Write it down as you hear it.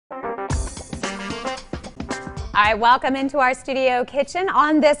All right, welcome into our studio kitchen.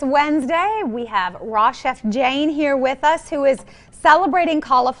 On this Wednesday, we have Raw Chef Jane here with us, who is celebrating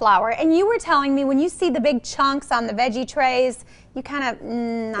cauliflower. And you were telling me when you see the big chunks on the veggie trays, you kind of,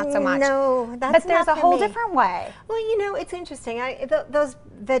 not so much. No, that's But there's not a for whole me. different way. Well, you know, it's interesting. Those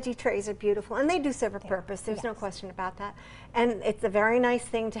veggie trays are beautiful, and they do serve a purpose. There's no question about that. And it's a very nice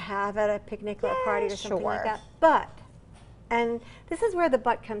thing to have at a picnic or a party or something like that. But, and this is where the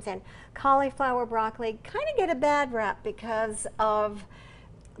but comes in, cauliflower, broccoli kind of get a bad rap because of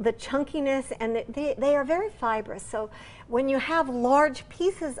the chunkiness, and they are very fibrous. So when you have large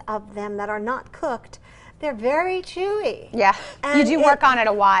pieces of them that are not cooked, they're very chewy. Yeah, and you do work on it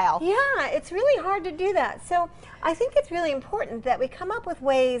a while. Yeah, it's really hard to do that. So I think it's really important that we come up with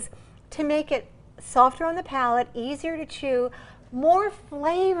ways to make it softer on the palate, easier to chew, more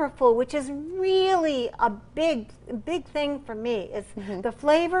flavorful, which is really a big thing for me, is the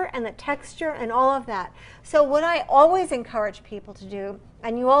flavor and the texture and all of that. So what I always encourage people to do,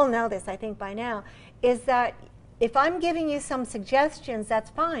 and you all know this I think by now, is that if I'm giving you some suggestions, that's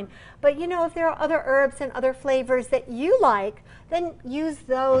fine. But you know, if there are other herbs and other flavors that you like, then use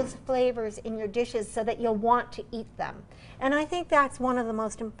those flavors in your dishes so that you'll want to eat them. And I think that's one of the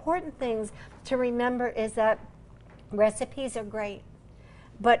most important things to remember, is that recipes are great,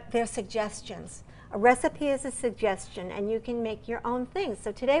 but they're suggestions. A recipe is a suggestion, and you can make your own things.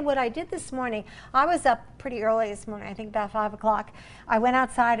 So today, what I did this morning, I was up pretty early this morning, I think about 5 o'clock. I went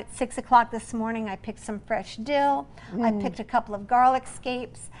outside at 6 o'clock this morning. I picked some fresh dill. I picked a couple of garlic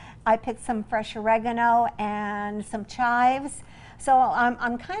scapes. I picked some fresh oregano and some chives. So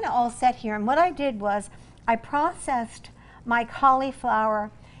I'm kind of all set here. And what I did was I processed my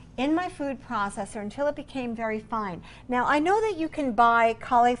cauliflower in my food processor until it became very fine. Now, I know that you can buy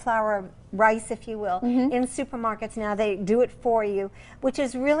cauliflower rice, if you will, in supermarkets now. They do it for you, which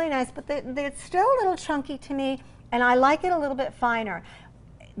is really nice, but it's still a little chunky to me, and I like it a little bit finer.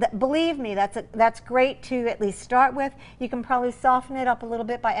 Believe me, that's great to at least start with. You can probably soften it up a little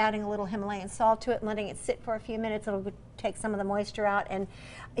bit by adding a little Himalayan salt to it and letting it sit for a few minutes. It'll take some of the moisture out and,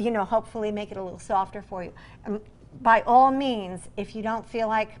 you know, hopefully make it a little softer for you. By all means, if you don't feel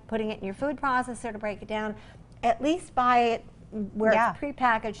like putting it in your food processor to break it down, at least buy it where it's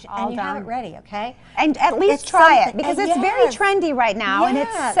prepackaged and you have it ready, okay? And at least try it, because it's very trendy right now, and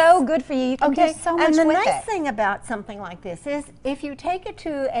it's so good for you. You can do so much with it. And the nice thing about something like this is if you take it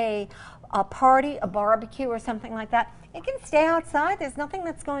to a party, a barbecue or something like that, it can stay outside. There's nothing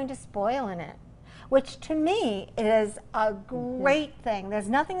that's going to spoil in it, which to me is a great thing. There's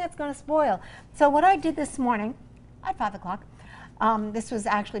nothing that's going to spoil. So what I did this morning at 5 o'clock, this was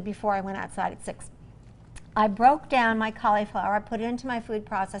actually before I went outside at 6. I broke down my cauliflower, I put it into my food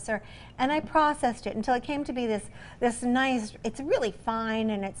processor, and I processed it until it came to be this nice, it's really fine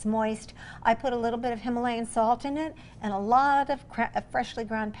and it's moist. I put a little bit of Himalayan salt in it and a lot of freshly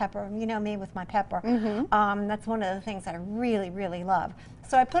ground pepper. You know me with my pepper. That's one of the things I really, really love.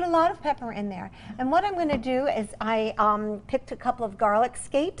 So I put a lot of pepper in there. And what I'm going to do is I picked a couple of garlic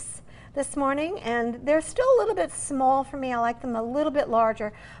scapes this morning, and they're still a little bit small for me. I like them a little bit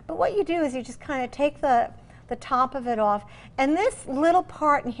larger. But what you do is you just kind of take the top of it off, and this little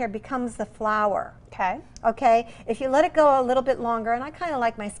part in here becomes the flour. Okay, if you let it go a little bit longer, and I kind of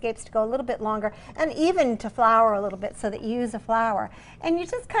like my scapes to go a little bit longer, and even to flour a little bit so that you use a flour, and you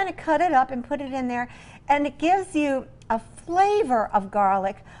just kind of cut it up and put it in there, and it gives you a flavor of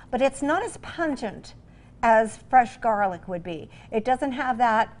garlic, but it's not as pungent as fresh garlic would be. It doesn't have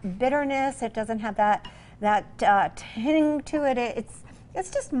that bitterness. It doesn't have that ting to it. It's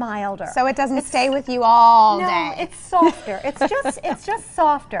just milder. So it doesn't stay with you all day. No, it's softer. It's just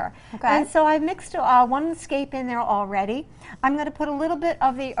softer. Okay. And so I mixed one scape in there already. I'm going to put a little bit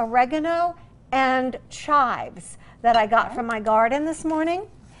of the oregano and chives that I got from my garden this morning.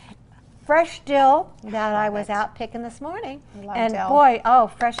 Fresh dill that I was out picking this morning. And dill. Boy, oh,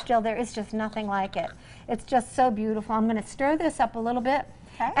 fresh dill, there is just nothing like it. It's just so beautiful. I'm going to stir this up a little bit.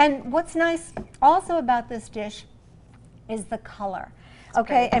 And what's nice also about this dish is the color.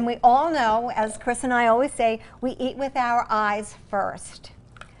 Okay, and we all know, as Chris and I always say, we eat with our eyes first.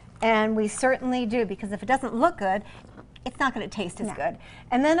 And we certainly do, because if it doesn't look good, it's not going to taste as good.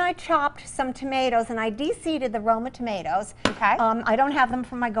 And then I chopped some tomatoes, and I de-seeded the Roma tomatoes. I don't have them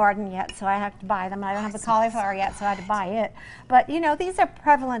from my garden yet, so I have to buy them. I don't have the cauliflower yet, so I had to buy it. But you know, these are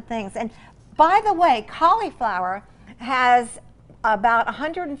prevalent things. And by the way, cauliflower has about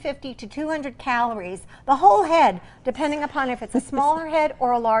 150 to 200 calories, the whole head, depending upon if it's a smaller head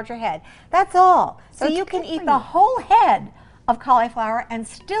or a larger head. That's all. So you can eat the whole head of cauliflower and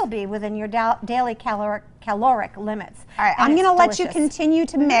still be within your daily caloric limits. All right, And I'm going to it's let you delicious. continue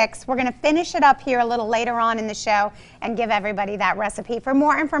to mix. We're going to finish it up here a little later on in the show and give everybody that recipe. For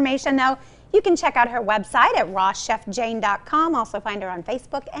more information, though, you can check out her website at rawchefjane.com. Also find her on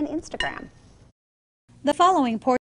Facebook and Instagram. The following portion